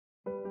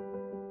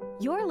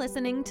You're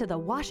listening to the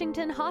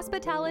Washington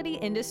Hospitality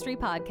Industry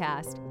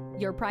Podcast,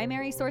 your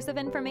primary source of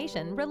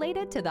information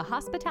related to the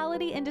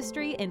hospitality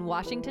industry in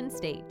Washington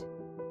State.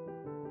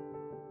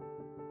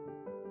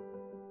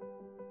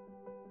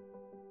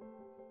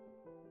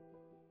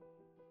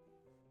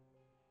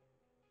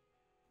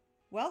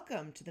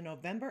 Welcome to the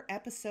November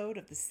episode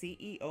of the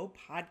CEO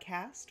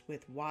Podcast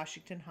with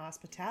Washington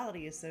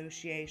Hospitality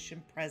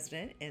Association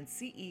President and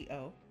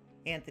CEO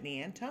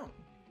Anthony Antone.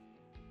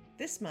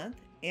 This month,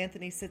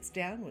 Anthony sits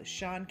down with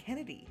Sean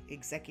Kennedy,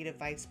 Executive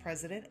Vice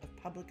President of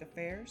Public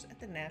Affairs at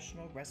the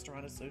National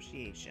Restaurant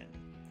Association.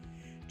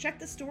 Check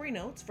the story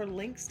notes for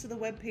links to the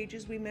web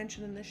pages we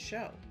mentioned in this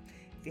show.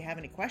 If you have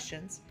any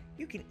questions,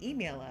 you can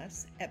email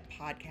us at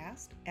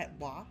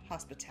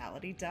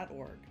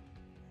podcast@wahospitality.org.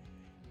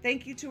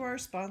 Thank you to our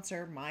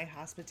sponsor, My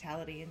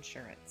Hospitality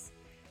Insurance.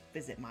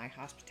 Visit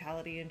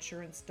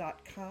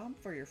myhospitalityinsurance.com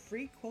for your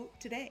free quote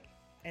today.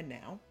 And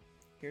now,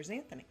 here's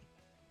Anthony.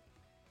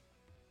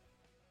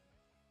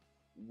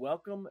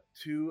 Welcome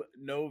to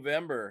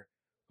November.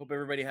 Hope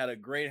everybody had a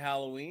great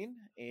Halloween.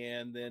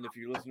 And then if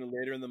you're listening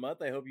later in the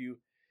month, I hope you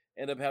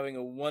end up having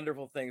a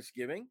wonderful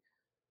Thanksgiving.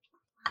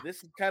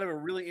 This is kind of a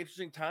really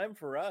interesting time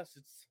for us.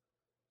 It's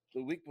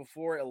the week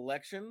before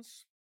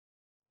elections.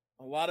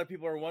 A lot of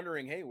people are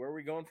wondering, hey, where are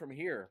we going from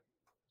here?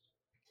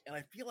 And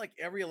I feel like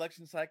every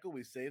election cycle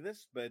we say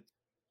this, but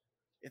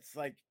it's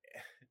like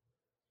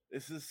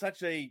this is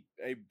such a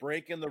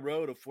break in the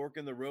road, a fork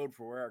in the road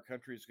for where our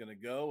country is going to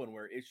go and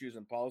where issues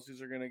and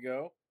policies are going to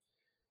go.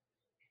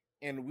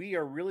 And we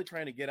are really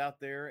trying to get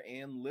out there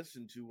and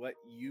listen to what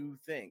you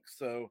think.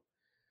 So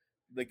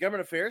the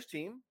government affairs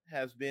team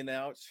has been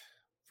out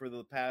for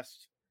the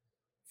past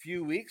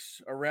few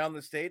weeks around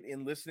the state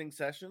in listening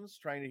sessions,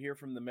 trying to hear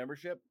from the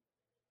membership.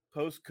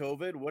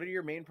 Post-COVID, what are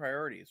your main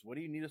priorities? What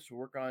do you need us to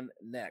work on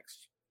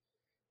next?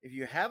 If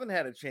you haven't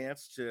had a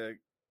chance to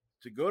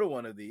go to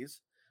one of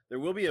these, there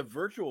will be a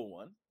virtual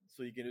one,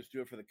 so you can just do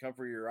it for the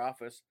comfort of your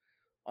office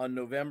on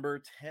November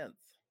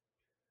 10th.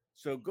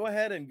 So go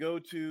ahead and go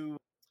to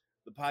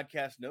the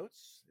podcast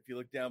notes, if you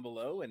look down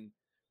below, and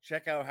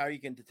check out how you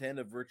can attend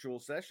a virtual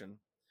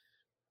session.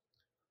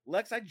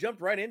 Lex, I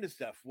jumped right into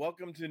stuff.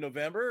 Welcome to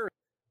November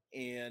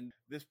and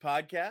this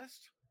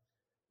podcast.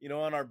 You know,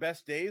 on our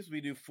best days,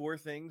 we do 4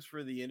 things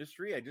for the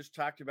industry. I just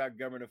talked about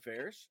government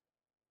affairs.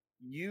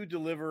 You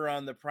deliver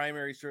on the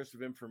primary source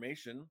of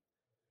information.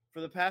 For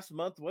the past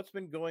month, what's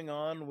been going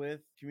on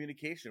with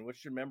communication? What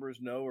should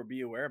members know or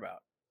be aware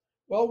about?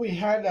 Well, we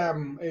had,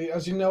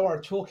 as you know,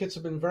 our toolkits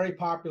have been very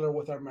popular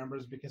with our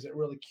members because it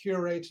really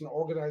curates and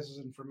organizes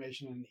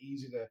information in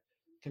easy to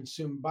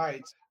consume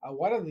bites.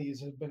 One of these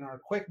has been our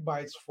quick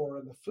bites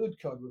for the food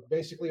code,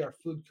 basically our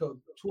food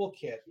code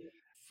toolkit,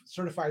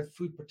 certified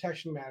food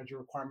protection manager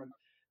requirement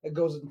that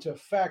goes into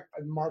effect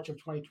in March of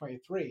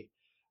 2023.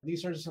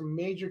 These are some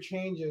major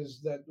changes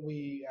that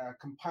we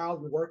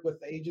compiled and worked with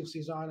the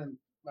agencies on and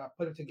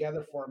put it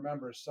together for our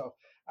members. So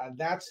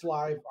that's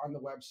live on the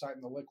website,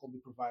 and the link will be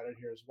provided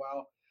here as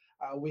well.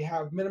 We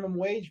have minimum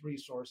wage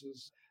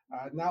resources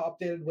now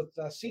updated with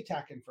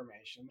CTAC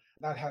information.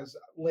 That has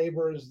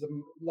labor as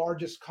the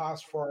largest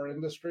cost for our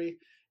industry.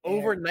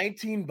 Over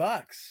 $19.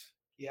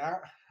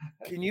 Yeah.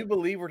 Can you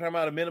believe we're talking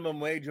about a minimum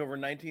wage over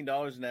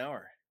 $19 an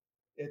hour?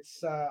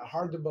 It's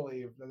hard to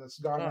believe that it's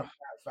gone up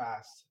that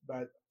fast,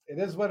 but it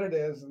is what it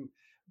is.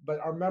 But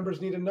our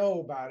members need to know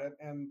about it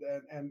and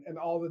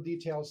all the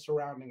details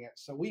surrounding it.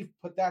 So we've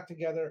put that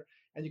together,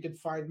 and you can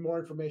find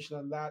more information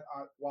on that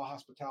at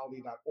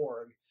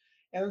wahospitality.org.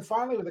 And then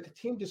finally, the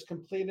team just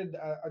completed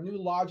a new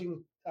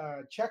lodging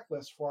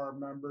checklist for our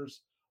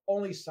members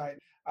only site.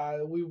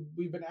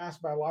 We've been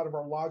asked by a lot of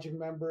our lodging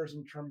members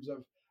in terms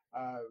of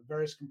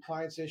various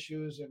compliance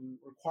issues and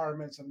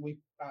requirements, and we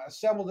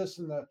assembled this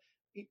in the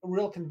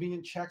real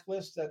convenient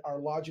checklist that our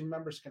lodging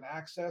members can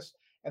access,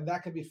 and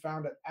that can be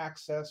found at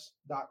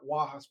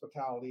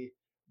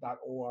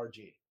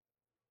access.wahospitality.org.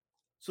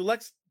 So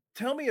Lex,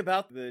 tell me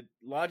about the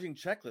lodging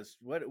checklist.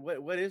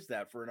 What is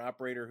that for an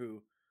operator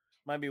who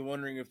might be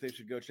wondering if they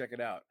should go check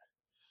it out?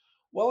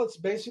 Well, it's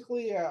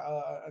basically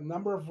a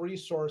number of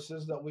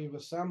resources that we've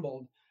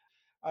assembled.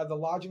 The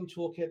lodging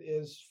toolkit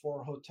is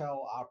for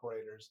hotel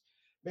operators.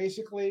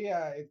 Basically,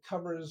 it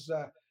covers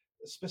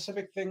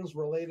specific things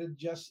related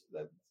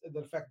that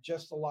affect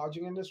just the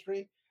lodging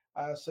industry,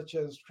 such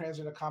as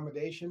transient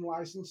accommodation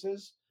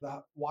licenses,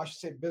 the Washington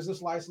State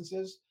business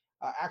licenses,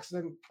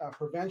 accident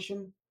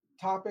prevention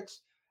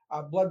topics,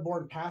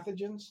 bloodborne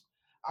pathogens,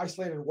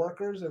 isolated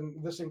workers,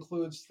 and this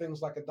includes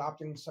things like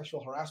adopting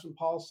sexual harassment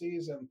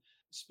policies and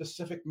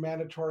specific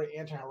mandatory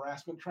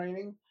anti-harassment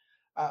training.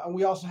 And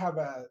we also have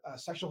a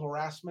sexual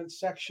harassment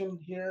section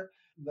here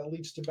that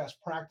leads to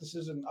best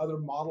practices and other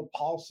model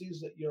policies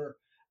that your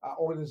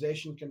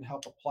organization can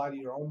help apply to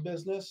your own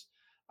business,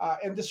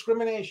 and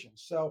discrimination.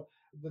 So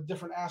the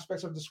different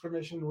aspects of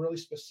discrimination really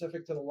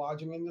specific to the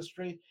lodging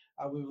industry.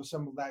 We've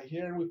assembled that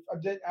here, and we've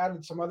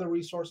added some other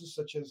resources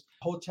such as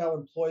hotel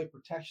employee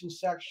protection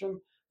section.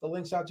 The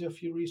links out to a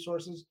few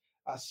resources,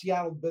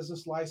 Seattle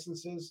business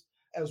licenses,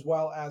 as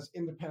well as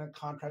independent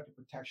contractor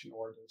protection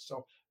ordinance.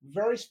 So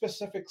very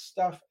specific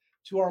stuff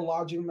to our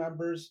lodging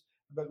members,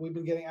 but we've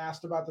been getting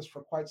asked about this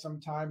for quite some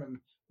time, and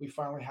we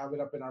finally have it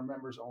up in our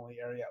members only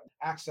area,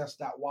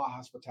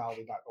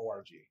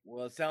 access.wahospitality.org.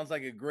 Well, it sounds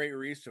like a great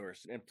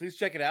resource, and please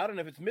check it out. And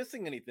if it's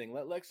missing anything,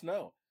 let Lex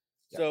know.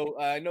 Yeah. So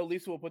I know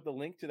Lisa will put the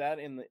link to that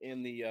in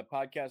the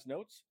podcast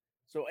notes.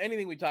 So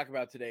anything we talk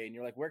about today, and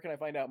you're like, where can I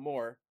find out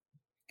more?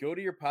 Go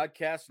to your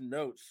podcast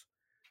notes.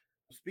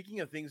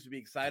 Speaking of things to be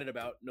excited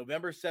about,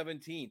 November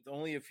 17th,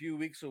 only a few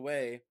weeks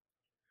away,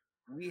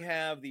 we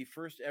have the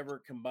first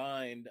ever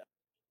combined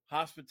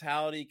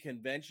hospitality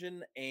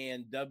convention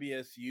and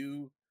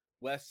WSU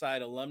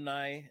Westside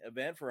alumni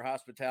event for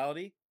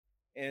hospitality.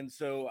 And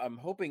so I'm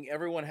hoping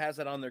everyone has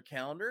that on their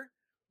calendar.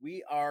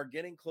 We are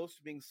getting close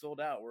to being sold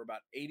out. We're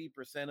about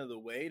 80% of the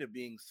way to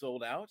being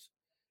sold out.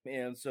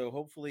 And so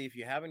hopefully if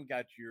you haven't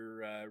got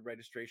your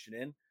registration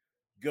in,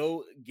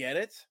 go get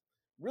it.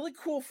 Really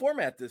cool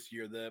format this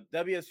year. The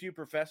WSU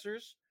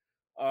professors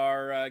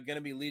are going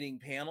to be leading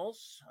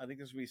panels. I think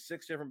there's going to be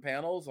 6 different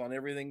panels on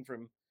everything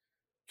from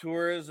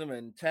tourism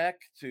and tech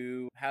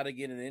to how to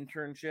get an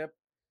internship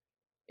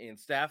and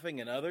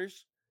staffing and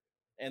others.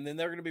 And then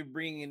they're going to be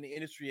bringing in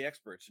industry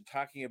experts and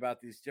talking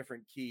about these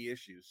different key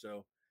issues.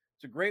 So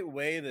it's a great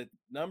way that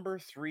number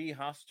 3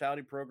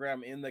 hospitality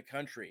program in the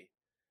country,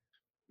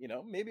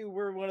 maybe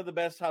we're one of the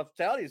best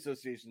hospitality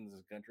associations in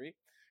the country,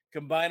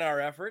 combine our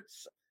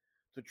efforts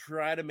to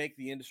try to make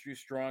the industry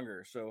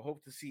stronger. So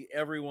hope to see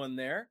everyone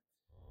there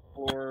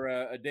for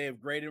a day of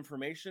great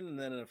information, and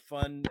then a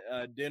fun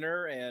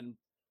dinner and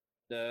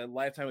the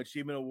Lifetime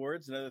Achievement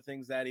Awards and other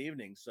things that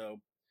evening.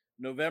 So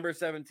November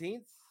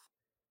 17th,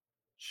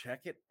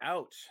 check it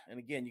out. And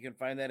again, you can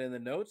find that in the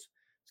notes.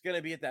 It's going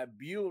to be at that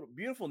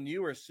beautiful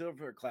newer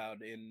Silver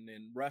Cloud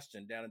in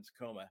Ruston down in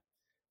Tacoma.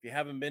 If you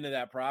haven't been to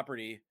that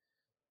property,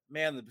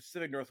 man, the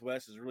Pacific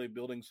Northwest is really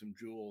building some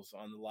jewels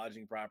on the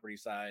lodging property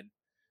side.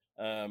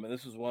 And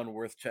this is one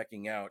worth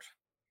checking out.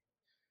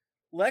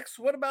 Lex,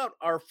 what about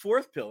our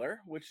 4th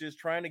pillar, which is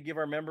trying to give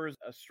our members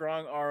a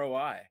strong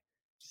ROI?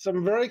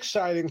 Some very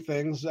exciting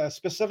things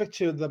specific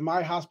to the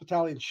My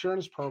Hospitality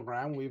Insurance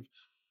Program. We've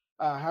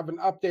have an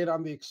update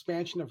on the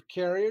expansion of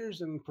carriers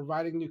and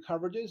providing new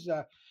coverages.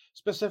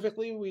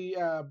 Specifically, we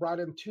brought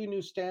in 2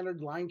 new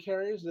standard line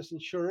carriers. This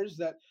ensures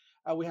that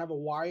we have a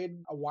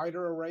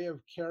wider array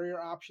of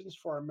carrier options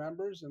for our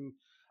members and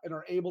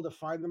are able to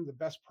find them the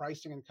best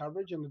pricing and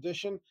coverage. In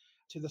addition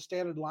to the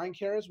standard line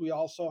carriers, we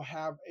also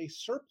have a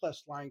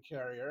surplus line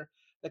carrier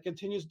that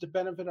continues to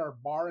benefit our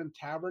bar and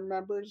tavern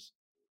members.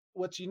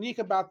 What's unique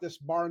about this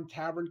bar and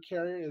tavern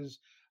carrier is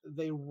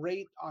they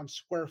rate on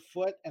square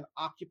foot and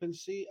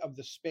occupancy of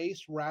the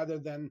space rather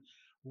than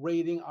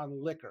rating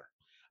on liquor.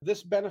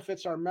 This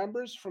benefits our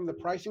members from the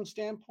pricing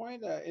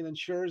standpoint. It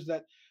ensures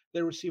that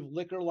they receive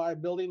liquor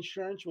liability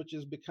insurance, which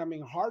is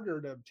becoming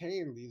harder to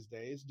obtain these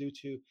days due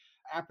to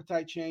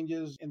appetite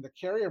changes in the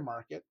carrier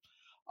market.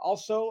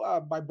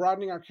 Also, by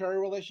broadening our carrier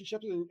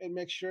relationships and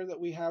make sure that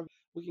we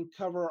can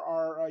cover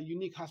our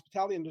unique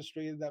hospitality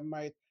industry that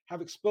might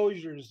have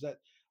exposures that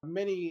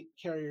many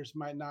carriers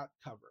might not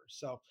cover.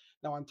 So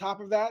now on top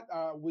of that,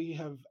 we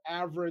have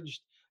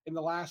averaged in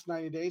the last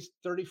 90 days,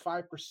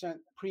 35%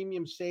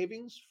 premium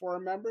savings for our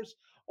members.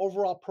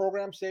 Overall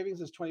program savings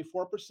is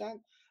 24%.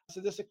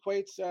 So this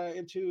equates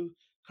into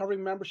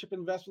covering membership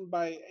investment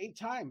by 8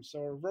 times. So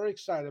we're very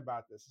excited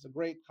about this. It's a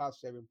great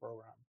cost-saving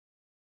program.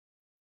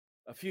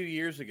 A few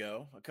years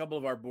ago, a couple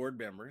of our board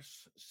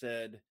members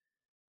said,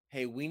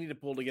 hey, we need to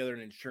pull together an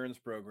insurance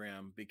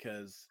program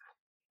because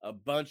a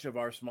bunch of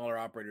our smaller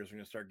operators are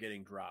going to start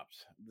getting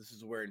dropped. This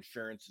is where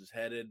insurance is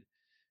headed,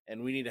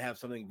 and we need to have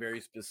something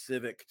very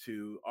specific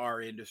to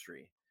our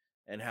industry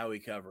and how we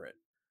cover it.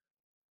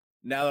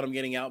 Now that I'm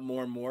getting out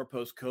more and more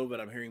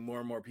post-COVID, I'm hearing more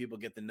and more people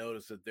get the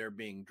notice that they're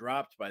being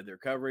dropped by their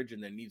coverage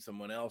and they need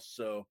someone else.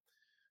 So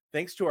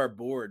thanks to our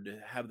board to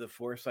have the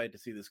foresight to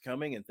see this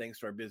coming, and thanks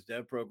to our biz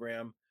dev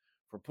program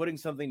for putting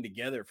something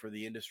together for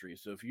the industry.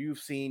 So if you've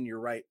seen your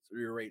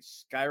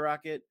rates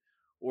skyrocket,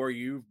 or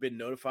you've been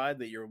notified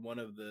that you're one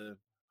of the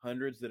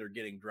hundreds that are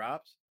getting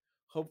dropped,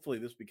 hopefully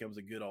this becomes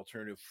a good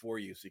alternative for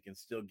you so you can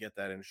still get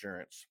that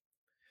insurance.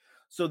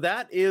 So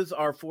that is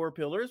our 4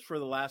 pillars for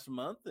the last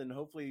month, and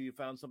hopefully you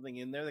found something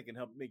in there that can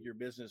help make your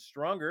business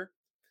stronger.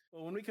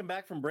 Well, when we come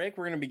back from break,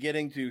 we're going to be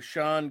getting to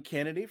Sean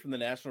Kennedy from the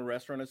National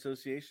Restaurant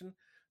Association,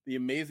 the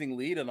amazing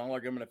lead on all our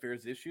government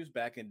affairs issues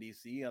back in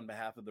DC on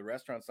behalf of the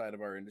restaurant side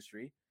of our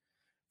industry.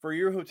 For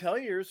your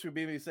hoteliers who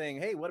may be saying,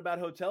 hey, what about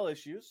hotel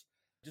issues?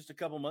 Just a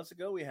couple months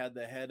ago, we had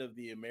the head of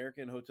the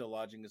American Hotel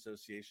Lodging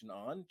Association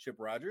on, Chip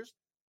Rogers,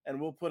 and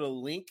we'll put a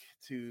link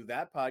to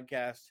that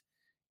podcast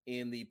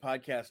in the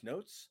podcast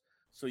notes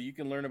so you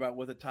can learn about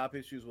what the top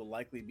issues will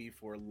likely be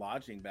for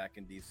lodging back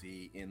in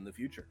DC in the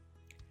future.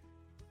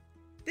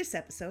 This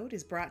episode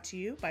is brought to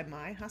you by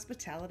My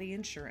Hospitality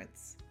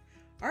Insurance.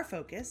 Our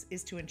focus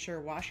is to ensure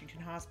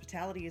Washington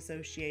Hospitality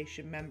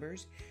Association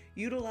members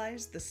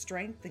utilize the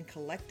strength and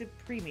collective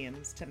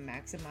premiums to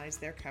maximize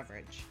their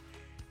coverage.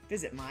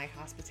 Visit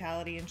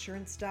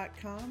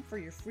myhospitalityinsurance.com for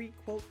your free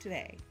quote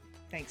today.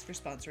 Thanks for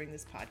sponsoring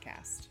this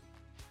podcast.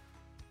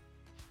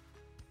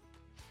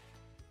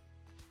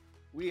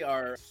 We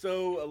are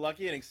so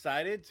lucky and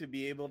excited to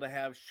be able to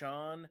have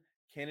Sean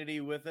Kennedy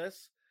with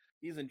us.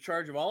 He's in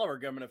charge of all of our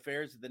government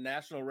affairs at the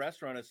National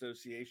Restaurant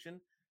Association.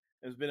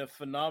 Has been a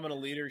phenomenal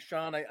leader.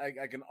 Sean,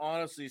 I can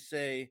honestly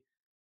say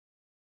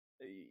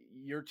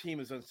your team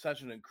has done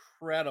such an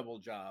incredible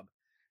job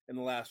in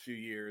the last few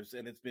years,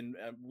 and it's been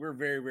we're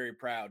very, very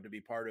proud to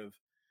be part of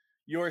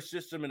your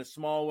system in a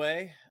small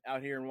way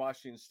out here in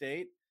Washington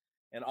State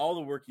and all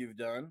the work you've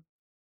done.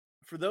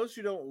 For those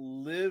who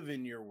don't live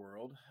in your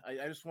world,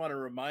 I just want to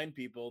remind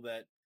people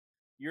that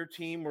your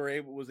team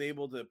was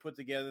able to put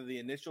together the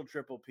initial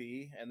Triple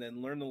P and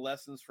then learn the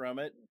lessons from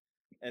it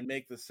and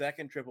make the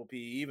second Triple P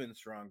even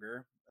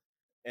stronger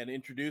and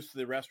introduce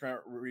the Restaurant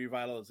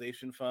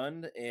Revitalization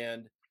Fund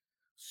and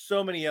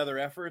so many other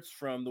efforts,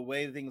 from the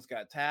way things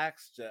got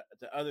taxed to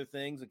other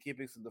things and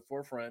keeping us in the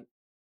forefront.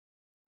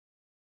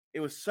 It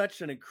was such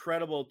an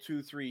incredible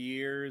 2-3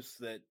 years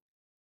that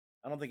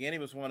I don't think any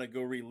of us want to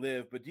go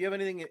relive. But do you have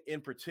anything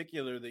in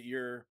particular that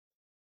you're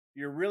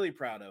really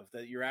proud of,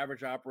 that your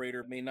average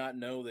operator may not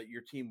know that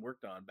your team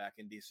worked on back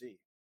in DC?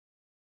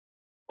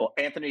 Well,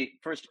 Anthony,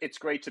 first, it's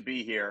great to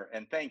be here,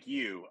 and thank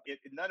you.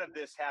 None of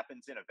this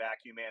happens in a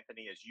vacuum,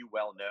 Anthony, as you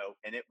well know,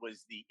 and it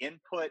was the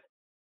input,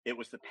 it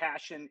was the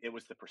passion, it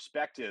was the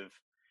perspective,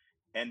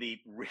 and the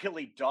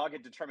really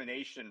dogged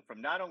determination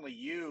from not only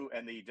you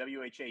and the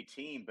WHA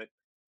team, but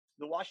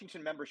the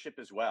Washington membership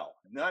as well.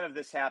 None of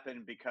this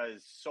happened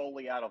because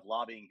solely out of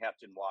lobbying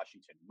heft in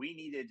Washington.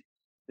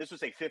 This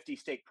was a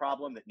 50-state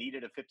problem that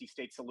needed a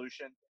 50-state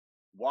solution.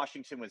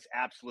 Washington was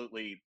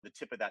absolutely the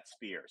tip of that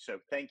spear. So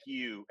thank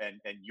you and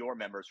your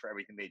members for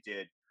everything they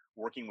did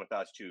working with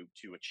us to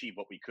achieve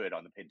what we could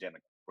on the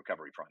pandemic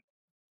recovery front.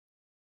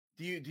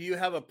 Do you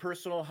have a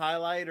personal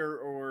highlight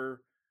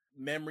or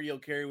memory you'll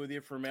carry with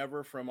you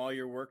forever from all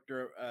your work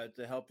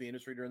to help the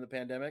industry during the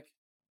pandemic?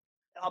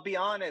 I'll be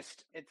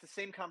honest, it's the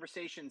same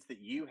conversations that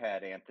you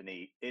had,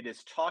 Anthony. It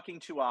is talking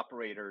to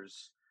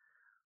operators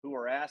who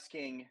are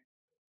asking,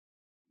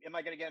 am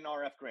I going to get an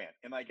RF grant?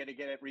 Am I going to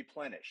get it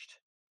replenished?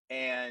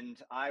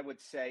 And I would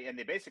say, and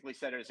they basically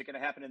said, is it going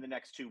to happen in the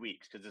next 2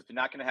 weeks? Because if it's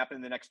not going to happen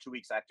in the next 2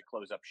 weeks, I have to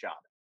close up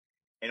shop.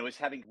 And it was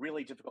having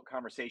really difficult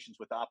conversations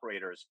with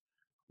operators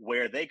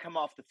where they come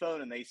off the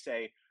phone and they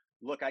say,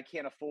 look, I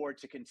can't afford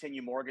to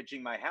continue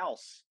mortgaging my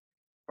house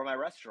for my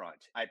restaurant.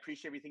 I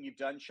appreciate everything you've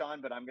done, Sean,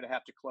 but I'm going to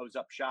have to close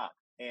up shop.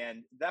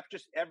 And that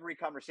just every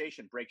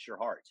conversation breaks your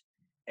heart.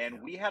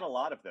 And we had a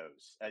lot of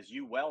those, as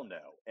you well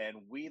know, and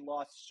we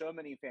lost so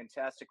many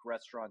fantastic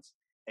restaurants,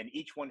 and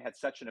each one had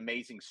such an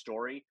amazing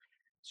story.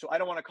 So I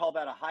don't want to call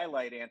that a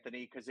highlight,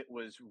 Anthony, because it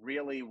was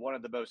really one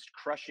of the most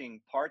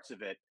crushing parts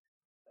of it.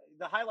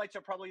 The highlights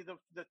are probably the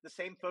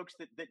same folks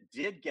that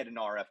did get an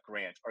RF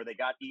grant, or they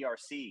got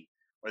ERC,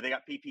 or they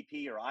got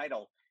PPP or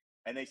EIDL,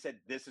 and they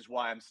said, this is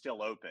why I'm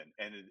still open.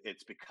 And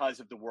it's because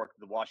of the work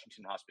the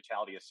Washington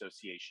Hospitality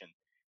Association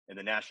and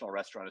the National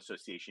Restaurant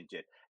Association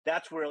did.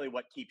 That's really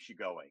what keeps you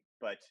going.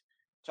 But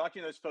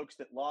talking to those folks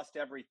that lost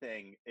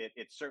everything,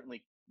 it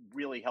certainly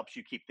really helps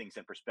you keep things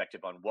in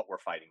perspective on what we're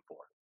fighting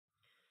for.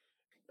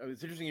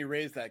 It's interesting you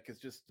raised that,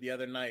 because just the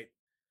other night,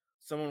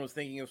 someone was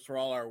thanking us for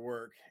all our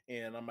work.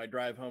 And on my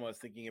drive home, I was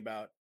thinking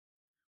about,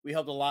 we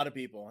helped a lot of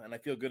people and I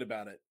feel good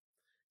about it.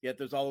 Yet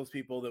there's all those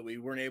people that we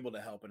weren't able to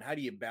help. And how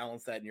do you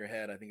balance that in your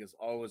head? I think is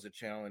always a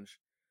challenge.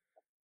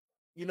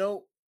 You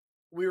know,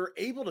 we were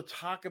able to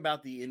talk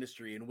about the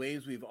industry in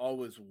ways we've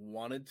always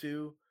wanted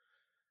to,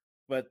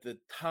 but the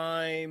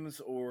times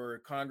or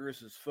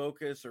Congress's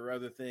focus or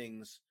other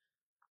things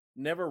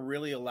never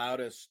really allowed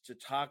us to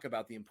talk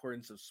about the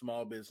importance of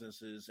small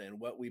businesses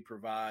and what we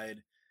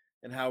provide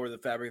and how we're the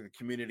fabric of the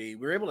community.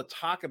 We were able to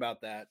talk about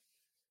that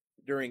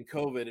during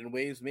COVID in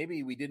ways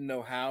maybe we didn't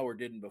know how or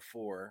didn't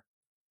before.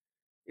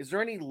 Is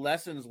there any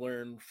lessons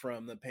learned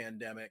from the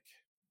pandemic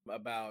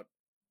about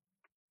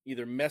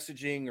either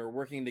messaging or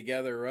working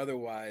together or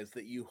otherwise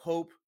that you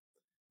hope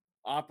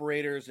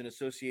operators and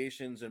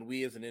associations and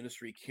we as an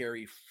industry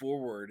carry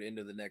forward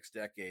into the next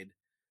decade,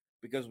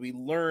 because we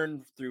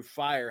learned through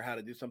fire how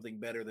to do something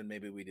better than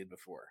maybe we did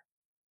before?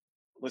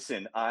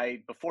 Listen,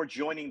 before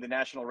joining the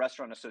National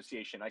Restaurant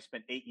Association, I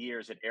spent 8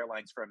 years at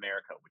Airlines for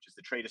America, which is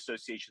the trade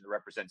association that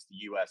represents the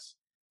U.S.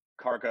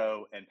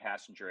 cargo and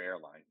passenger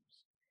airlines.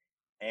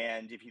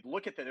 And if you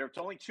look at there's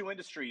only two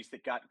industries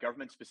that got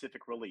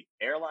government-specific relief: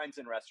 airlines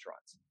and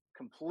restaurants.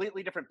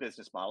 Completely different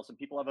business models, and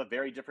people have a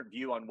very different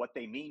view on what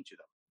they mean to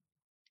them.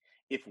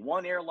 If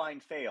one airline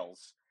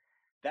fails,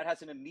 that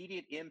has an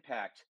immediate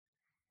impact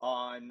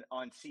on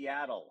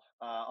Seattle,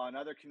 on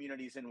other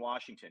communities in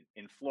Washington,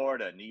 in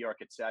Florida, New York,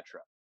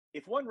 etc.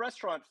 If one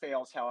restaurant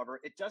fails, however,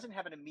 it doesn't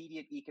have an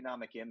immediate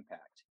economic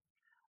impact.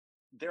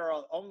 There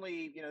are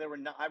only,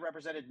 I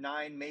represented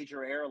 9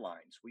 major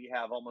airlines. We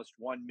have almost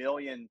 1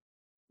 million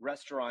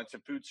restaurants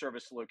and food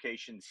service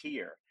locations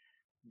here.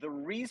 The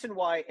reason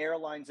why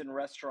airlines and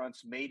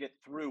restaurants made it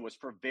through was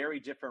for very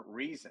different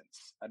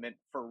reasons. I mean,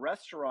 for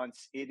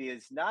restaurants, it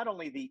is not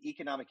only the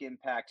economic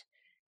impact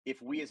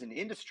if we as an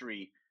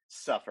industry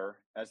suffer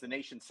as the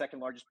nation's second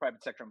largest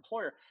private sector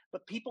employer,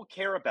 but people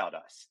care about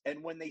us.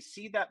 And when they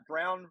see that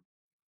brown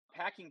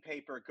packing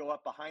paper go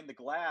up behind the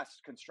glass,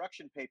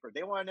 construction paper,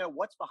 they want to know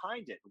what's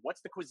behind it.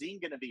 What's the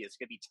cuisine going to be? Is it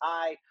going to be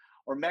Thai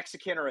or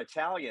Mexican or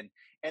Italian?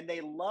 And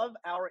they love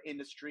our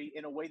industry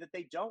in a way that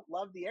they don't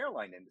love the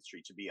airline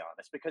industry, to be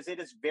honest, because it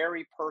is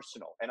very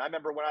personal. And I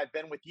remember when I've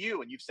been with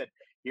you and you've said,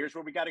 here's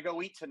where we got to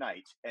go eat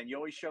tonight, and you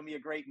always show me a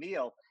great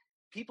meal.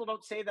 People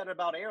don't say that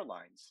about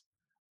airlines.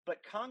 But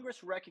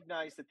Congress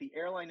recognized that the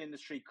airline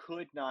industry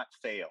could not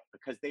fail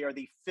because they are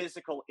the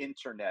physical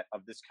internet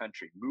of this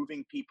country,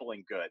 moving people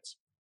and goods.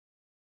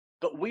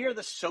 But we are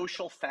the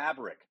social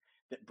fabric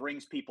that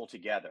brings people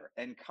together.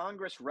 And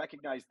Congress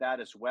recognized that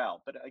as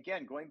well. But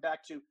again, going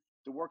back to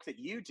the work that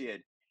you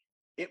did,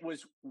 it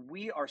was,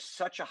 we are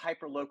such a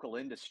hyper-local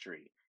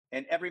industry.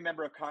 And every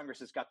member of Congress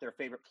has got their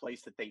favorite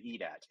place that they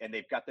eat at, and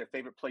they've got their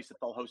favorite place that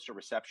they'll host a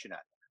reception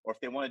at. Or if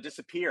they want to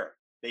disappear,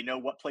 they know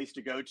what place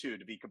to go to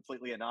be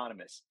completely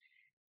anonymous.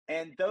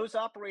 And those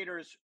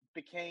operators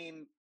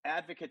became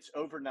advocates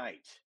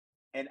overnight.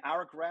 And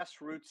our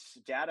grassroots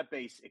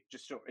database, it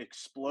just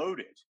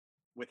exploded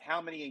with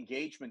how many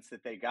engagements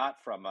that they got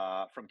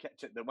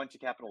that went to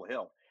Capitol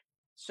Hill.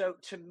 So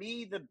to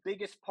me, the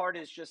biggest part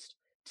is just,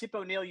 Tip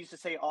O'Neill used to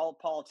say all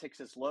politics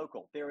is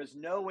local. There is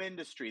no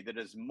industry that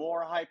is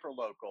more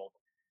hyper-local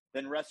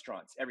than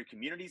restaurants. Every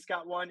community's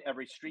got one.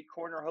 Every street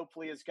corner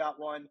hopefully has got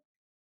one.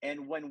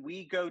 And when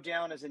we go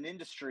down as an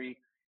industry,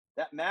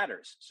 that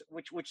matters,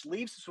 which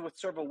leaves us with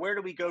sort of a, where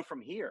do we go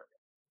from here?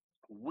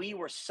 We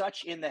were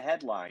such in the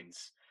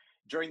headlines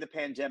during the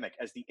pandemic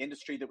as the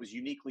industry that was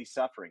uniquely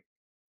suffering.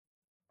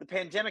 The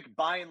pandemic,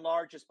 by and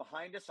large, is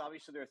behind us.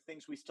 Obviously, there are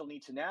things we still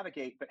need to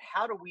navigate, but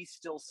how do we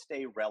still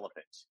stay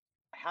relevant?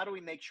 How do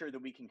we make sure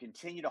that we can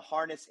continue to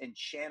harness and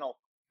channel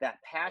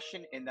that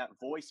passion and that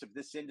voice of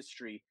this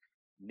industry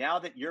now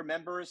that your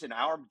members and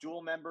our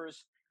dual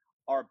members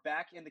are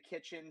back in the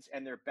kitchens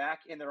and they're back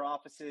in their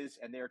offices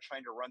and they're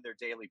trying to run their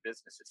daily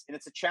businesses? And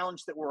it's a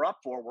challenge that we're up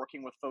for,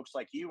 working with folks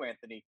like you,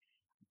 Anthony.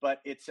 But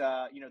it's,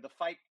 the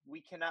fight,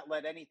 we can't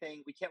let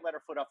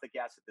our foot off the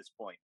gas at this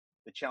point.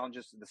 The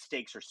challenges, the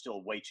stakes are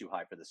still way too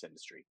high for this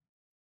industry.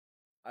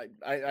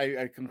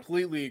 I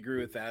completely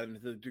agree with that.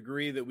 And to the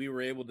degree that we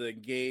were able to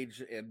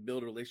engage and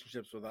build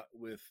relationships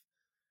with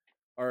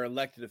our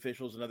elected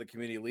officials and other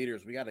community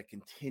leaders, we got to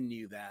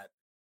continue that.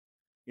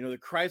 The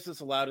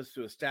crisis allowed us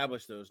to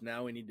establish those.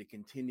 Now we need to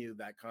continue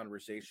that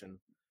conversation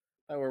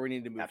where we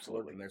need to move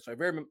forward from there. So I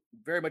very,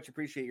 very much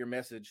appreciate your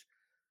message.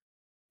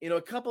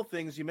 A couple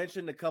things, you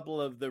mentioned a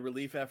couple of the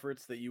relief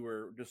efforts that you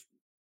were just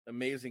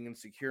amazing in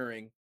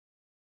securing.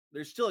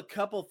 There's still a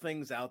couple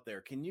things out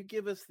there. Can you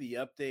give us the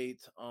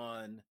update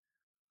on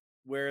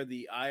where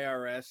the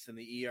IRS and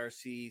the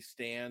ERC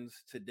stands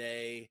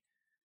today?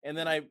 And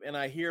then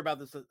I hear about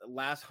this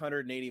last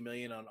 $180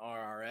 million on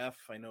RRF.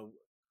 I know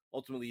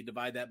ultimately you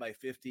divide that by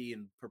 50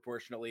 and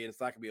proportionately, and it's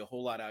not going to be a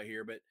whole lot out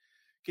here. But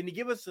can you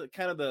give us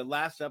kind of the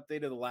last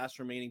update of the last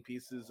remaining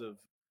pieces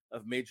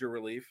of major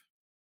relief?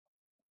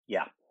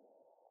 Yeah.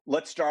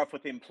 Let's start off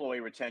with the employee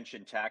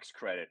retention tax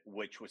credit,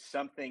 which was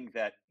something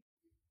that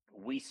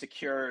we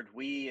secured.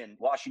 We and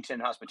Washington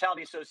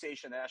Hospitality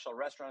Association, the National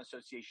Restaurant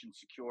Association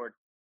secured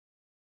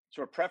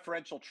sort of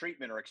preferential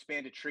treatment or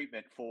expanded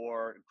treatment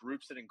for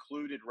groups that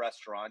included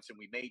restaurants. And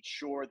we made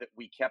sure that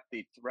we kept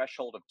the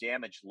threshold of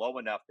damage low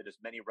enough that as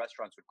many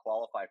restaurants would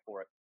qualify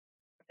for it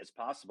as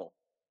possible.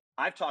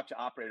 I've talked to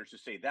operators who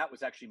say that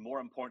was actually more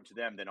important to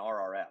them than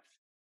RRF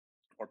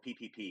or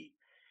PPP.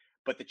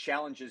 But the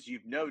challenges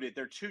you've noted,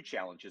 there are two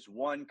challenges.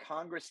 One,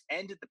 Congress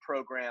ended the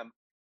program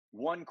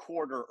 1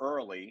 quarter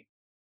early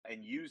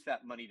and used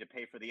that money to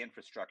pay for the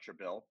infrastructure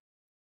bill.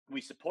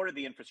 We supported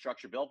the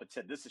infrastructure bill, but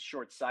said this is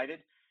short-sighted.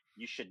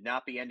 You should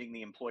not be ending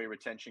the employee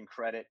retention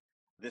credit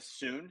this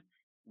soon.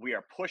 We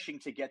are pushing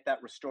to get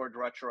that restored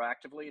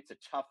retroactively. It's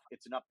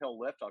an uphill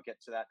lift. I'll get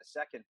to that in a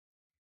second.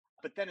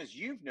 But then, as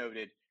you've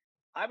noted,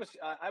 I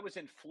was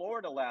in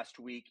Florida last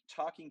week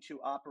talking to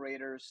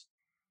operators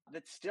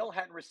that still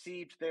hadn't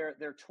received their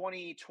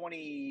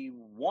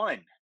 2021.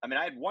 I mean,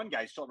 I had one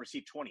guy still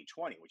received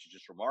 2020, which is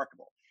just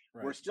remarkable.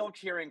 Right. We're still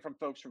hearing from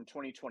folks from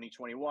 2020,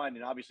 21,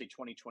 and obviously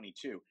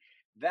 2022.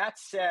 That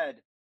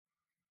said,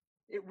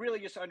 it really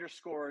just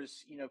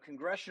underscores,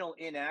 congressional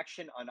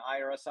inaction on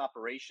IRS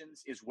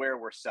operations is where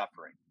we're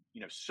suffering.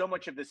 So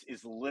much of this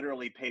is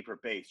literally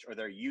paper-based, or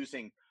they're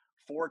using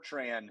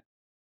Fortran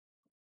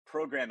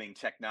programming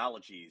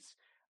technologies.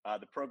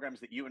 The programs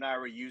that you and I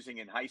were using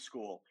in high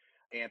school,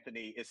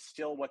 Anthony, is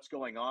still what's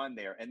going on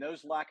there. And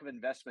those lack of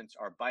investments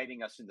are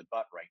biting us in the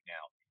butt right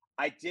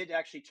now. I did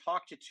actually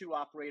talk to 2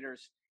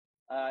 operators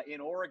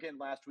in Oregon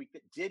last week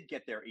that did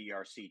get their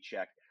ERC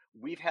check.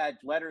 We've had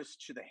letters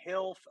to the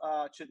Hill,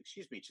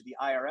 to the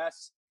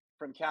IRS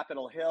from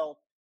Capitol Hill.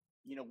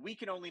 we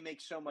can only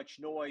make so much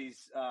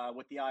noise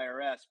with the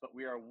IRS, but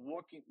we are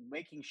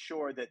making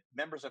sure that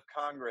members of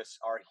Congress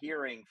are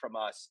hearing from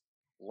us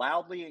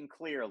loudly and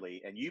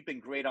clearly. And you've been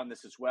great on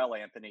this as well,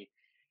 Anthony.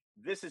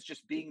 This is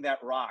just being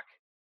that rock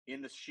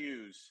in the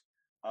shoes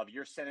of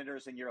your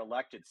senators and your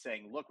elected,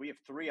 saying, look, we have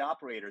 3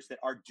 operators that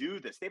are due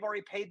this. They've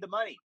already paid the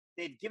money.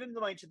 They've given the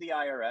money to the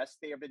IRS.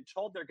 They have been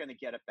told they're going to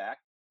get it back.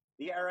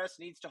 The IRS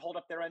needs to hold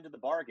up their end of the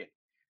bargain.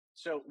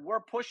 So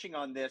we're pushing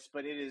on this,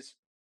 but I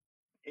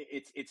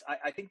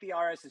think the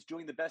IRS is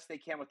doing the best they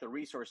can with the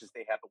resources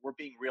they have, but we're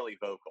being really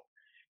vocal.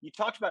 You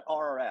talked about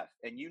RRF,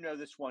 and you know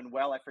this one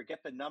well. I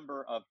forget the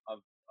number of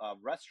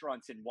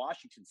restaurants in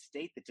Washington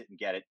State that didn't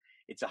get it.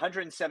 It's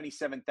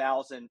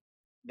 177,000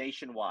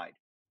 nationwide.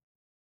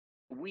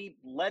 We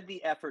led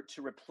the effort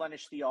to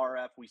replenish the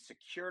RRF. We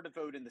secured a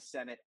vote in the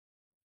Senate.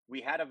 We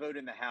had a vote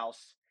in the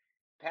House.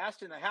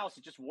 Passed in the House,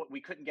 it's just what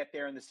we couldn't get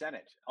there in the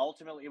Senate.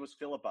 Ultimately, it was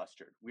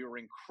filibustered. We were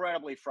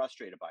incredibly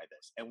frustrated by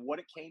this. And what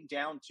it came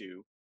down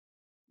to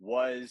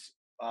was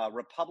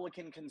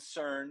Republican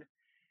concern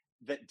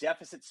that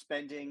deficit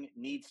spending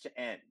needs to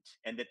end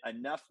and that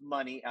enough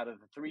money out of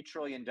the $3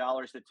 trillion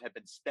that have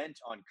been spent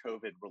on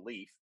COVID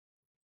relief,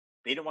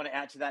 they didn't want to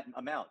add to that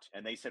amount.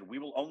 And they said, we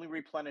will only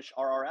replenish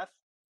RRF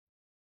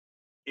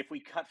if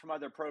we cut from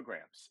other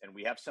programs. And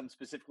we have some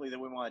specifically that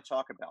we want to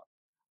talk about.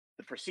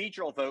 The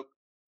procedural vote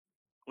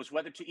was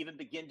whether to even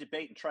begin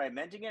debate and try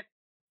amending it.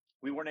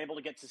 We weren't able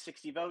to get to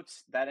 60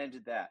 votes. That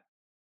ended that.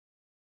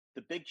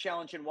 The big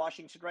challenge in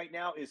Washington right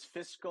now is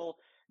fiscal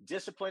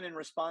discipline and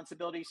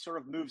responsibility sort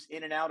of moves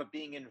in and out of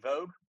being in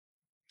vogue.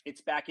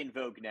 It's back in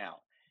vogue now.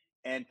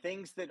 And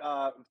things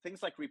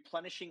like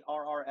replenishing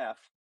RRF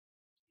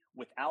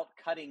without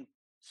cutting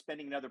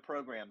spending in other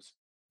programs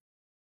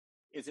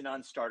is a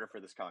non-starter for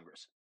this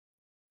Congress.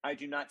 I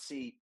do not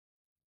see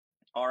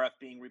RF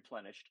being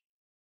replenished.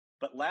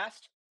 But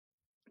last,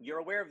 you're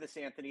aware of this,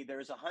 Anthony,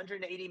 there's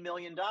 $180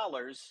 million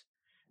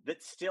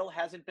that still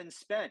hasn't been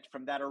spent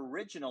from that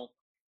original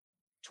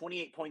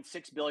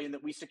 $28.6 billion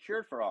that we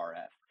secured for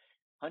RF.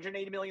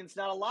 $180 million is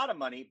not a lot of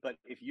money, but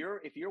if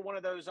you're one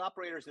of those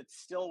operators that's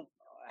still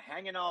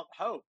hanging out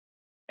hope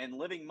and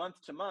living month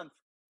to month,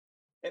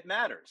 it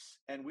matters.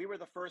 And we were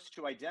the first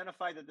to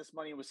identify that this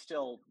money was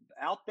still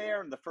out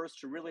there and the first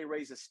to really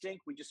raise a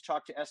stink. We just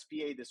talked to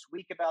SBA this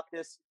week about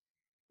this.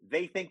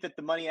 They think that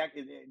the money,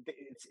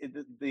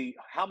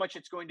 how much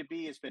it's going to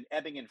be has been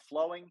ebbing and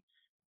flowing.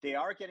 They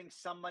are getting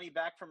some money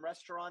back from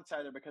restaurants,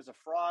 either because of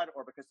fraud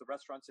or because the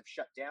restaurants have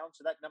shut down.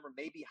 So that number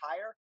may be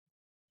higher.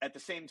 At the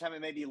same time,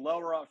 it may be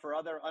lower for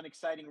other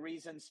unexciting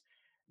reasons.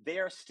 They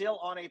are still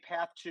on a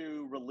path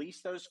to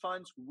release those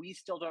funds. We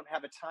still don't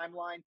have a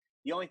timeline.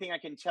 The only thing I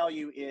can tell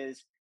you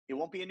is it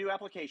won't be a new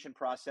application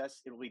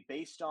process. It will be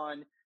based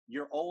on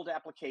your old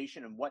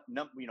application and what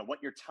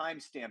your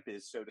timestamp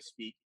is, so to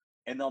speak,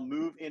 and they'll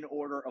move in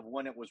order of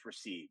when it was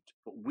received.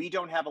 But we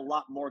don't have a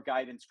lot more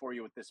guidance for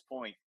you at this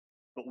point.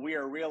 But we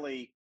are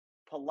really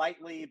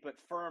politely but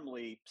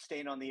firmly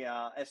staying on the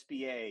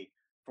SBA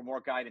for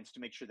more guidance to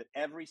make sure that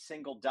every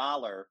single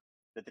dollar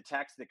that the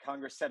tax that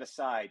Congress set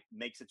aside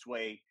makes its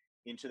way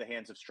into the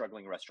hands of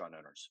struggling restaurant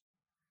owners.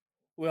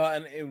 Well,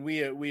 and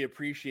we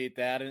appreciate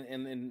that,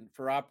 and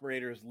for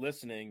operators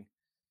listening,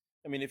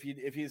 I mean, if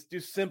you do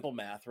simple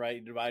math,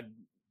 right,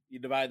 you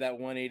divide that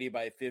 180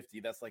 by 50,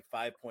 that's like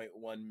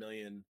 5.1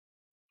 million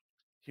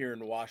here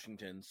in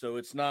Washington. So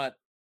it's not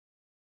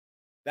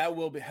that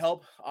will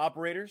help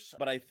operators,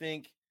 but I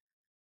think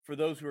for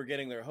those who are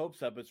getting their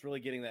hopes up, it's really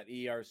getting that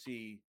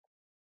ERC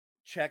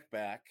check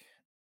back.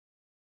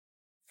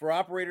 For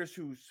operators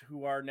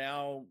who are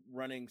now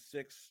running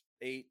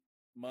 6-8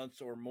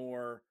 months or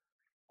more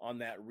on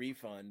that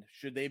refund,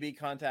 should they be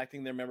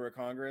contacting their member of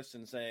Congress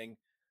and saying,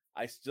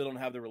 I still don't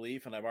have the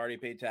relief and I've already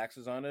paid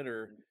taxes on it?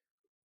 Or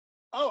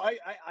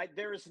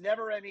there is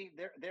never any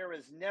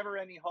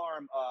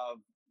harm of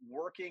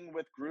working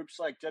with groups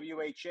like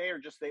WHA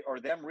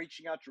or them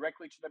reaching out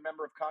directly to the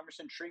member of Congress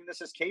and treating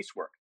this as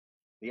casework.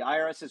 The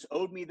IRS has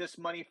owed me this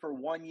money for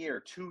 1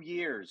 year, 2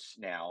 years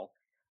now.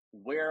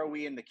 Where are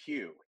we in the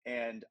queue?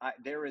 And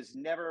there is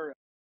never.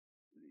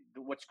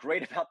 What's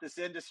great about this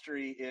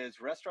industry is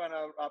restaurant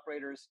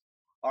operators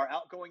are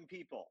outgoing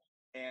people,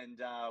 and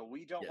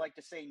we don't like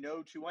to say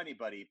no to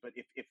anybody. But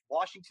if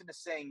Washington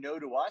is saying no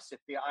to us, if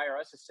the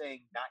IRS is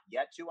saying not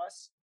yet to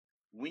us,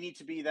 we need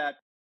to be that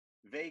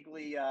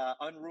vaguely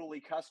unruly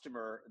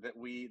customer that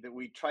we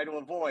try to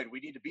avoid. We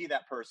need to be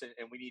that person,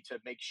 and we need to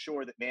make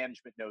sure that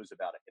management knows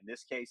about it. In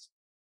this case,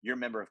 you're a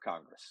member of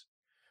Congress.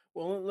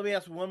 Well, let me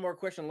ask one more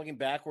question, looking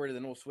backward, and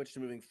then we'll switch to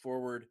moving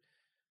forward.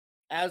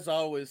 As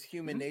always,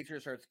 human nature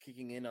starts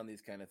kicking in on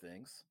these kind of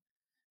things.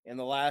 In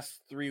the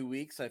last 3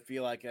 weeks, I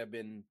feel like I've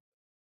been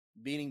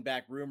beating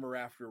back rumor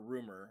after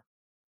rumor.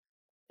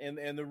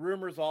 And the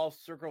rumors all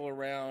circle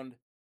around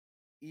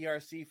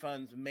ERC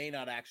funds may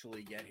not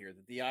actually get here,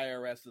 that the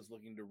IRS is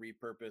looking to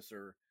repurpose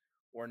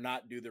or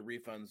not do the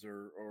refunds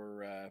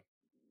or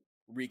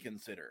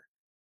reconsider.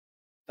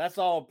 That's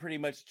all pretty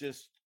much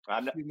just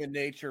human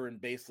nature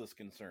and baseless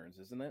concerns,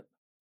 isn't it?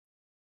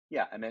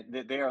 Yeah, I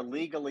mean, they are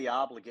legally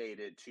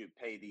obligated to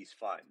pay these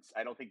funds.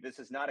 I don't think this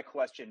is not a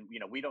question,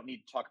 we don't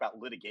need to talk about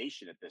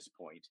litigation at this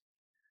point,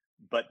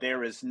 but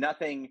there is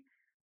nothing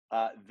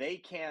they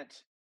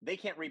can't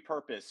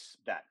repurpose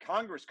that.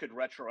 Congress could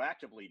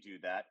retroactively do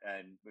that,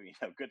 and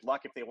good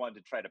luck if they wanted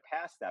to try to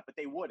pass that, but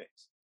they wouldn't.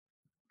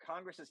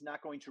 Congress is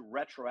not going to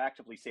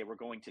retroactively say we're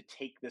going to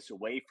take this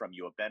away from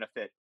you, a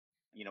benefit,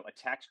 a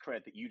tax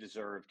credit that you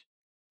deserved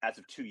as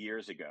of 2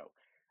 years ago.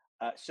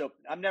 So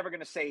I'm never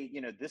going to say,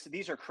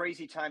 these are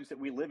crazy times that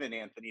we live in,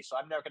 Anthony. So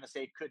I'm never going to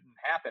say it couldn't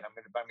happen. I'm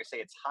going to say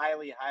it's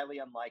highly, highly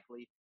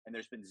unlikely. And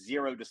there's been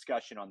zero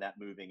discussion on that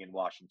moving in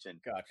Washington,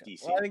 Gotcha.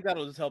 D.C. Well, I think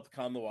that'll just help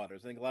calm the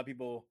waters. I think a lot of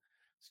people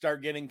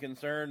start getting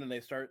concerned and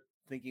they start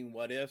thinking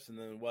what ifs, and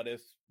then what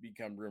ifs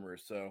become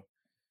rumors. So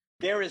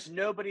there is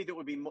nobody that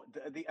would be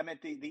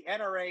the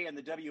NRA and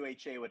the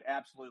WHA would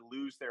absolutely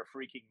lose their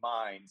freaking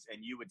minds,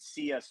 and you would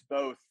see us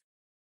both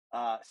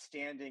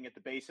standing at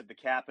the base of the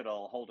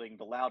Capitol holding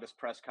the loudest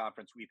press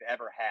conference we've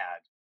ever had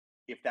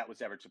if that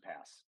was ever to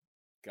pass.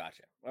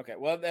 Gotcha. Okay.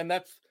 Well, and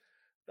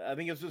I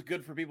think it's just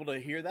good for people to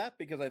hear that,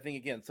 because I think,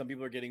 again, some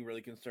people are getting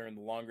really concerned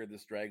the longer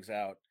this drags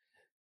out.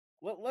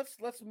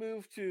 Let's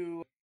move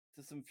to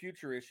some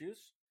future issues.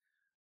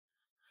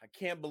 I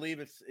can't believe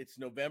it's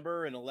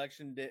November and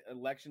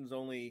election's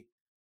only,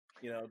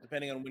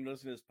 depending on when you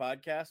listen to this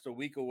podcast, a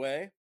week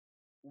away.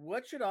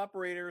 What should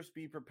operators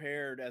be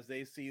prepared as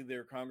they see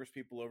their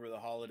congresspeople over the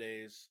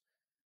holidays?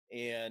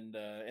 And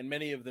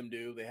many of them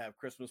do. They have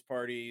Christmas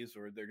parties,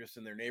 or they're just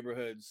in their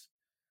neighborhoods.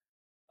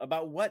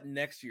 About what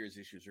next year's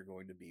issues are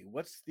going to be.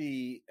 What's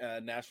the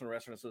National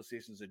Restaurant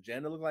Association's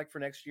agenda look like for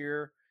next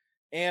year?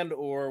 And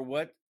or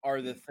what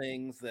are the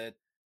things that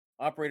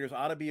operators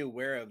ought to be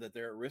aware of that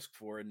they're at risk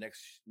for in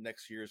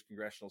next year's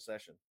congressional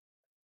session?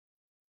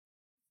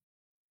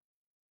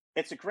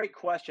 It's a great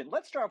question.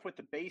 Let's start off with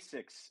the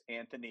basics,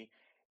 Anthony.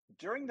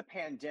 During the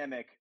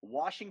pandemic,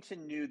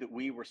 Washington knew that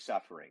we were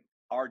suffering.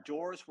 Our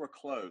doors were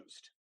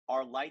closed.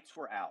 Our lights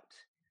were out.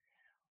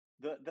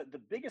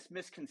 The biggest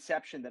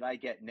misconception that I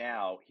get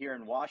now here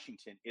in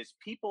Washington is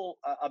people,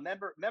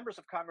 members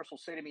of Congress will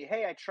say to me,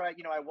 "Hey, I tried,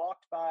 I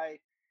walked by,"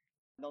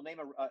 and they'll name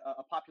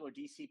a popular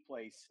DC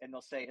place, and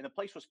they'll say, "And the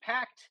place was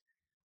packed.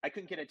 I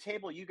couldn't get a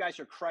table. You guys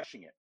are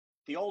crushing it.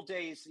 The old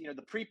days,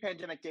 the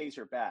pre-pandemic days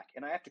are back."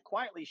 And I have to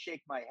quietly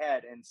shake my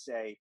head and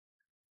say,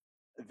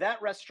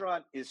 that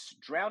restaurant is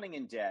drowning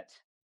in debt.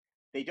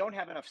 They don't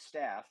have enough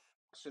staff,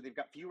 so they've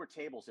got fewer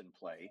tables in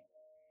play.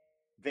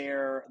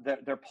 Their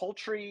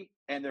poultry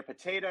and their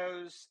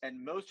potatoes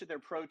and most of their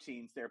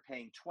proteins, they're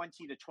paying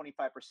 20 to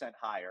 25%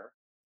 higher.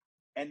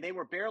 And they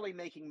were barely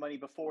making money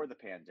before the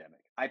pandemic.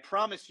 I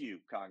promise you,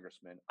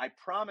 Congressman, I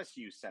promise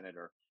you,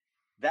 Senator,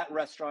 that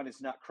restaurant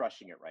is not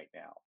crushing it right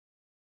now.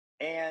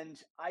 And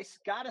I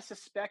got to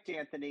suspect,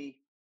 Anthony,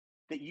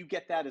 that you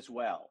get that as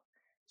well.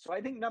 So I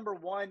think number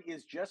one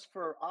is just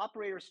for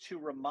operators to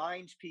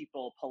remind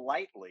people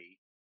politely,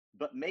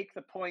 but make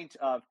the point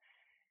of,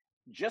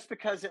 just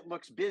because it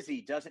looks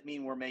busy doesn't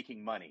mean we're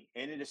making money.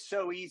 And it is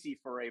so easy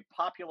for a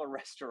popular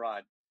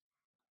restaurant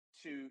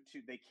to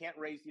they can't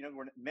raise,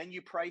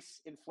 menu price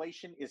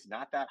inflation is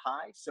not that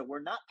high. So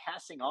we're not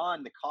passing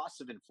on the costs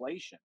of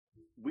inflation.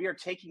 We are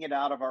taking it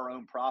out of our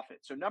own profit.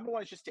 So number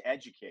one is just to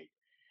educate.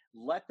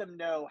 Let them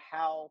know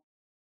how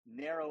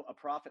narrow a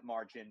profit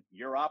margin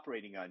you're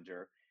operating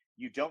under.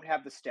 You don't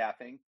have the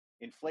staffing.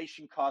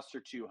 Inflation costs are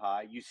too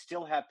high. You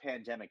still have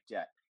pandemic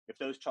debt, if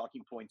those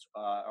talking points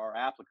are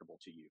applicable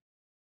to you.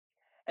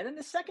 And then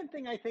the second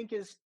thing I think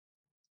is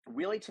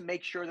really to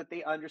make sure that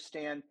they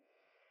understand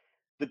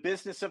the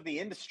business of the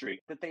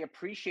industry, that they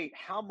appreciate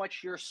how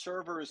much your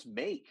servers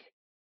make,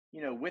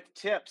 with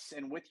tips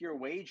and with your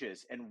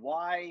wages, and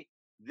why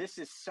this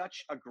is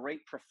such a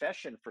great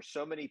profession for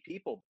so many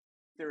people.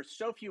 There are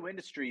so few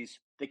industries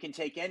that can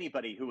take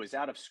anybody who is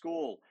out of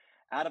school,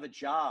 out of a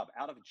job,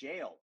 out of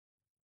jail.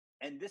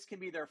 And this can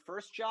be their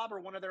first job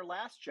or one of their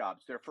last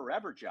jobs, their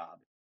forever job.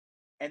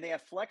 And they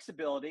have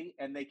flexibility,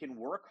 and they can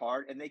work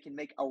hard, and they can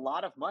make a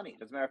lot of money. It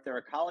doesn't matter if they're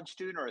a college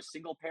student or a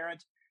single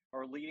parent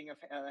or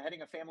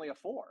heading a family of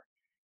four.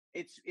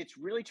 It's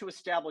really to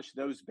establish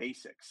those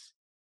basics.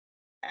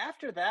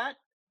 After that,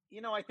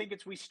 I think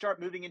we start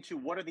moving into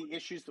what are the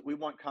issues that we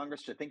want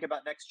Congress to think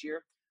about next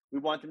year. We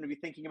want them to be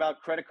thinking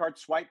about credit card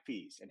swipe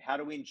fees and how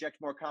do we inject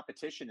more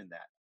competition in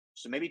that.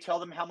 So maybe tell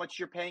them how much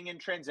you're paying in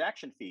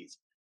transaction fees.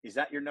 Is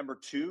that your number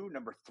 2,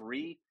 number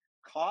 3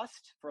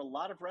 cost? For a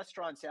lot of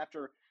restaurants,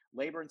 after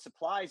labor and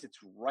supplies, it's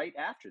right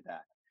after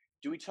that.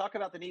 Do we talk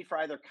about the need for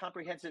either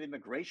comprehensive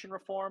immigration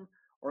reform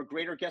or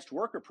greater guest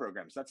worker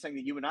programs? That's something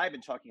that you and I have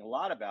been talking a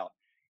lot about,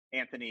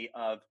 Anthony,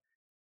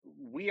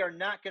 we are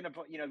not going to,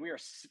 we are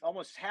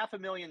almost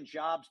 500,000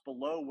 jobs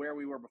below where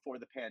we were before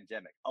the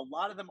pandemic. A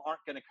lot of them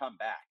aren't going to come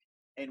back.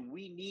 And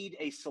we need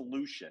a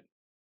solution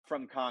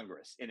from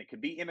Congress. And it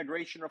could be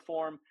immigration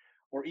reform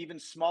or even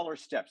smaller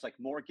steps like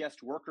more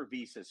guest worker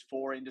visas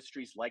for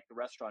industries like the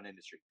restaurant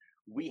industry.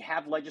 We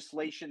have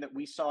legislation that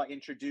we saw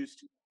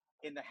introduced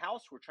in the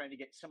House. We're trying to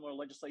get similar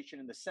legislation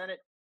in the Senate.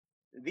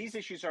 These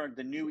issues are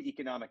the new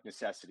economic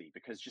necessity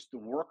because just the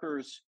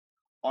workers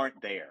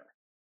aren't there.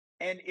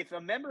 And if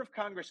a member of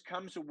Congress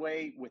comes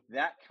away with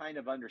that kind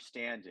of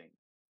understanding,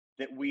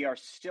 that we are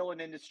still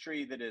an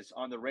industry that is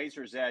on the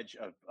razor's edge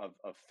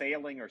of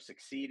failing or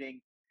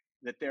succeeding,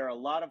 that there are a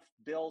lot of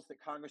bills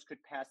that Congress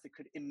could pass that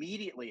could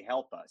immediately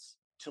help us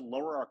to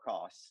lower our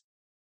costs.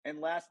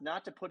 And last,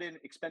 not to put in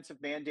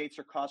expensive mandates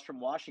or costs from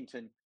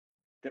Washington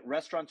that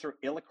restaurants are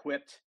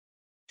ill-equipped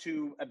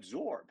to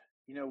absorb.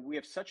 We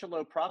have such a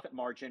low profit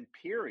margin,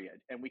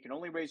 period, and we can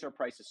only raise our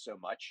prices so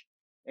much.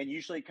 And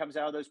usually it comes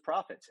out of those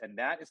profits. And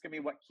that is going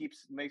to be what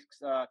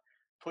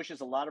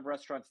pushes a lot of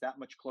restaurants that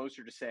much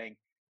closer to saying,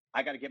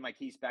 I got to get my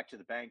keys back to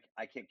the bank.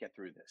 I can't get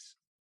through this.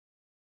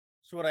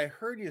 So what I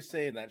heard you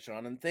say in that,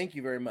 Sean, and thank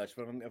you very much,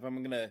 but if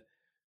I'm going to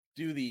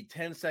do the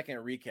 10-second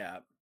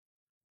recap,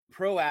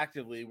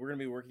 proactively, we're going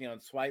to be working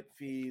on swipe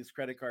fees,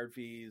 credit card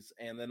fees,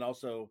 and then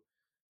also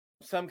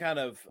some kind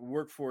of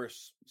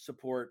workforce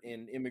support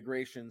in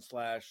immigration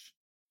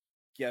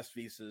 / guest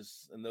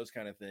visas and those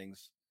kind of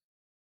things.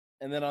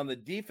 And then on the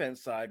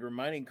defense side,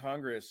 reminding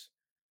Congress,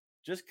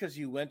 just because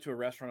you went to a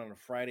restaurant on a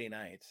Friday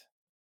night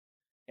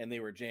and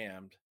they were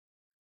jammed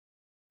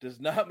does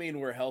not mean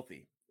we're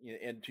healthy.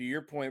 And to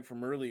your point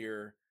from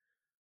earlier,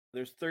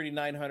 there's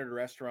 3,900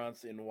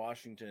 restaurants in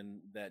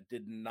Washington that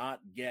did not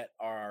get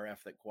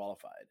RRF that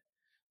qualified.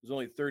 There's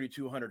only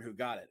 3,200 who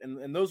got it.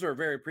 And those are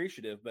very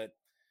appreciative, but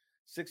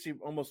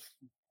almost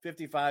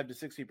 55 to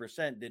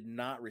 60% did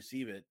not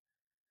receive it.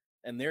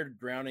 And they're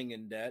drowning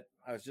in debt.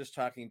 I was just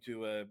talking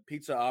to a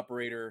pizza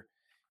operator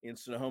in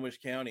Snohomish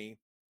County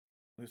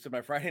who said,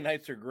 my Friday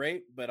nights are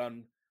great, but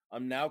I'm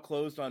now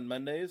closed on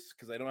Mondays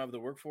because I don't have the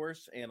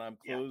workforce, and I'm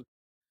closed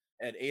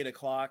at 8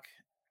 o'clock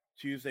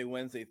Tuesday,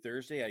 Wednesday,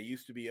 Thursday. I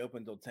used to be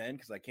open till 10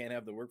 because I can't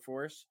have the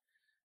workforce,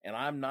 and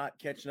I'm not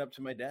catching up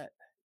to my debt.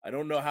 I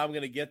don't know how I'm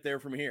going to get there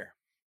from here,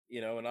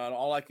 and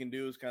all I can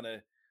do is kind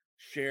of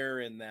share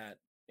in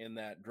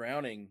that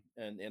drowning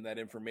and that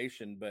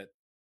information, but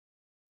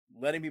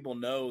letting people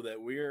know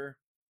that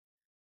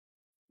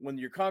when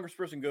your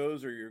congressperson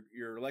goes or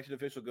your elected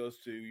official goes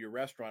to your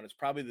restaurant, it's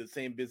probably the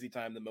same busy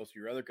time that most of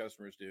your other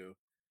customers do.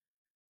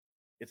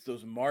 It's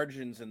those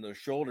margins and those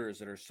shoulders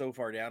that are so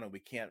far down and we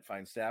can't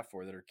find staff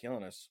for that are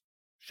killing us.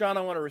 Sean,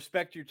 I want to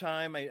respect your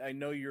time. I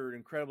know you're an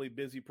incredibly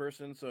busy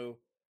person, so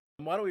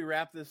why don't we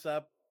wrap this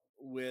up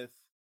with,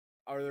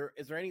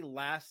 is there any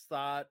last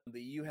thought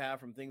that you have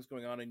from things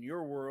going on in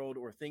your world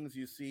or things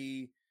you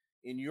see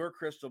in your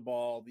crystal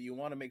ball that you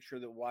want to make sure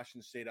that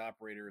Washington State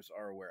operators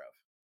are aware of?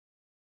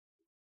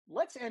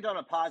 Let's end on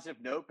a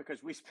positive note,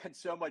 because we spent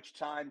so much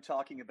time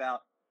talking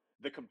about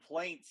the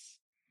complaints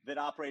that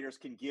operators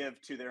can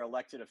give to their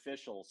elected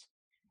officials.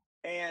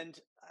 And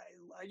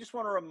I just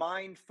want to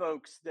remind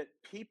folks that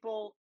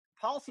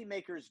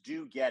policymakers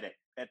do get it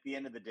at the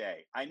end of the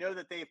day. I know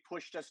that they've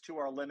pushed us to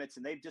our limits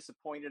and they've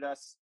disappointed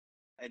us.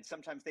 And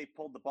sometimes they've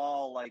pulled the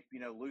ball like,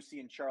 Lucy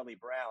and Charlie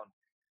Brown.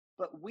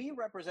 But we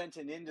represent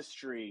an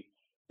industry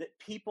that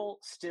people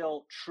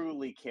still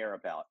truly care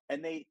about.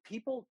 And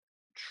people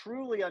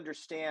truly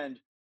understand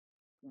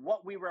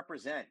what we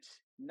represent,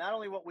 not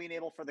only what we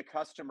enable for the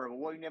customer, but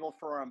what we enable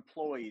for our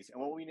employees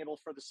and what we enable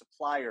for the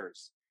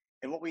suppliers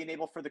and what we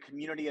enable for the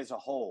community as a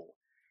whole.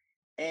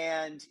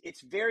 And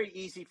it's very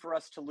easy for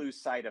us to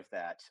lose sight of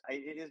that.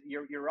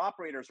 Your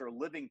operators are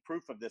living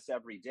proof of this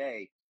every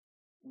day.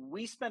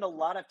 We spend a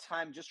lot of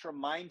time just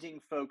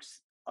reminding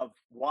folks of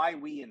why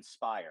we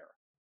inspire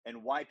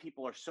and why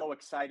people are so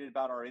excited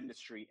about our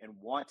industry and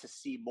want to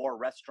see more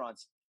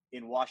restaurants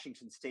in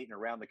Washington State and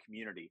around the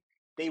community.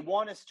 They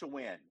want us to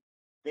win.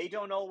 They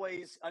don't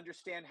always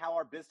understand how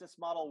our business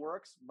model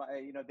works.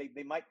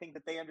 They might think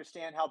that they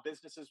understand how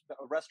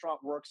a restaurant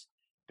works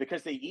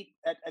because they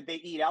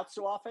eat out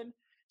so often.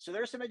 So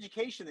there's some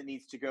education that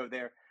needs to go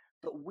there.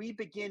 But we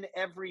begin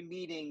every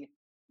meeting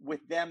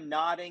with them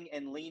nodding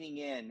and leaning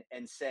in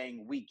and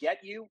saying, we get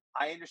you.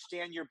 I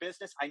understand your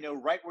business. I know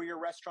right where your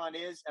restaurant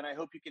is, and I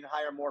hope you can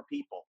hire more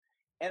people.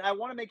 And I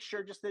want to make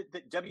sure just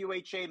that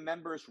WHA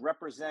members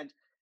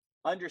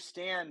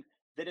understand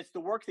that it's the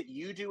work that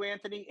you do,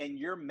 Anthony, and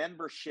your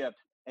membership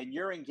and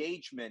your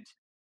engagement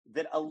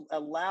that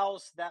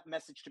allows that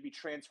message to be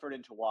transferred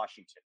into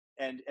Washington.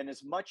 And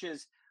as much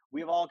as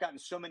we've all gotten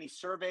so many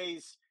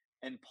surveys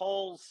and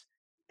polls,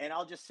 and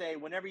I'll just say,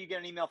 whenever you get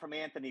an email from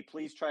Anthony,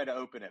 please try to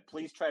open it.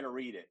 Please try to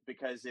read it,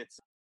 because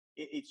it's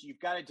you've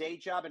got a day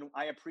job, and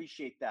I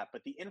appreciate that.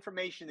 But the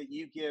information that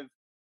you give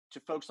to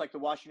folks like the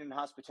Washington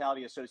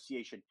Hospitality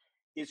Association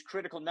is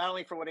critical, not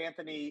only for what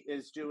Anthony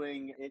is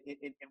doing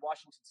in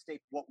Washington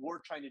State, what we're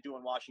trying to do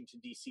in Washington,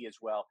 D.C. as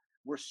well.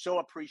 We're so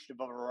appreciative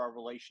of our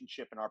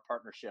relationship and our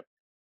partnership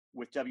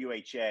with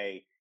WHA,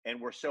 and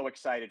we're so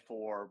excited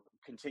for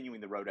continuing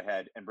the road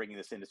ahead and bringing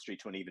this industry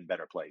to an even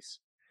better place.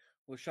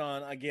 Well,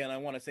 Sean, again, I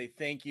want to say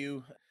thank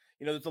you.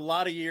 There's a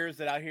lot of years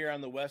that out here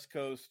on the West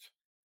Coast,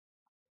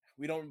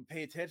 we don't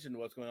pay attention to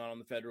what's going on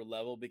the federal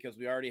level because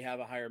we already have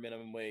a higher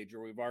minimum wage,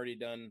 or we've already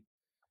done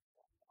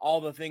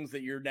all the things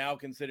that you're now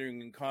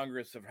considering in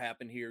Congress have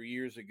happened here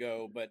years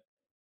ago. But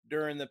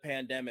during the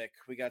pandemic,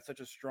 we got such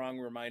a strong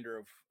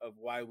reminder of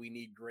why we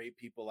need great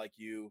people like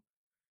you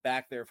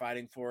back there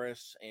fighting for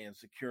us and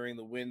securing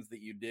the wins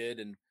that you did.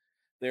 And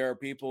there are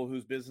people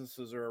whose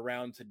businesses are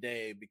around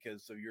today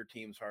because of your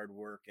team's hard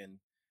work.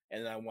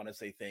 And I want to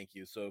say thank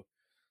you. So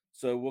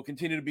we'll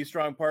continue to be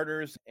strong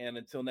partners. And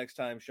until next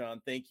time,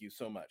 Sean, thank you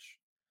so much.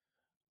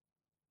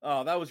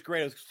 Oh, that was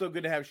great. It was so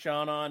good to have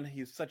Sean on.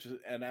 He's such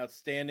an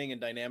outstanding and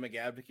dynamic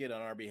advocate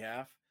on our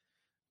behalf.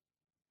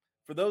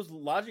 For those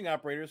lodging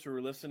operators who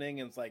are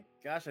listening and it's like,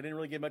 gosh, I didn't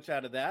really get much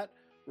out of that.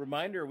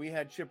 Reminder, we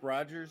had Chip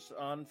Rogers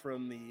on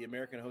from the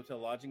American Hotel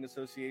Lodging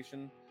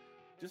Association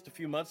just a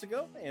few months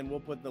ago, and we'll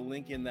put the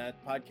link in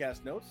that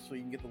podcast notes so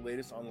you can get the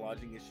latest on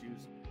lodging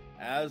issues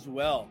as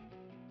well.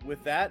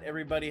 With that,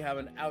 everybody have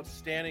an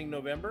outstanding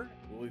November.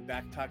 We'll be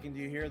back talking to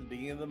you here at the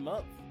beginning of the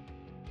month.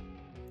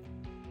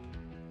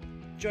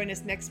 Join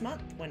us next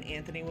month when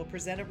Anthony will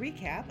present a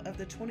recap of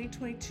the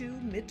 2022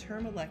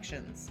 midterm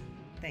elections.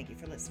 Thank you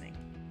for listening.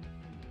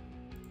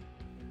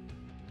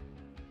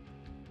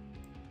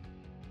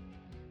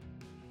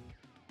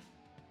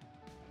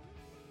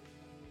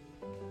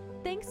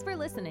 Thanks for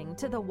listening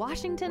to the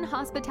Washington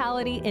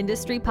Hospitality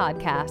Industry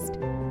Podcast.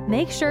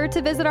 Make sure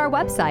to visit our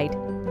website,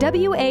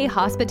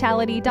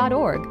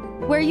 wahospitality.org,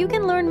 where you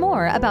can learn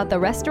more about the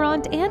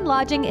restaurant and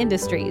lodging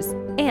industries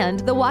and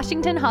the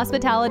Washington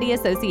Hospitality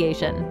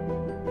Association.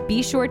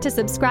 Be sure to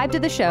subscribe to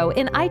the show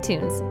in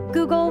iTunes,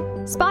 Google,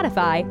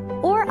 Spotify,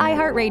 or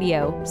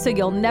iHeartRadio so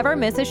you'll never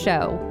miss a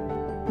show.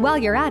 While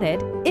you're at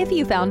it, if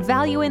you found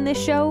value in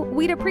this show,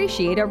 we'd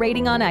appreciate a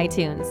rating on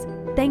iTunes.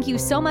 Thank you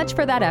so much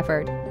for that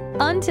effort.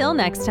 Until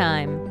next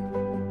time.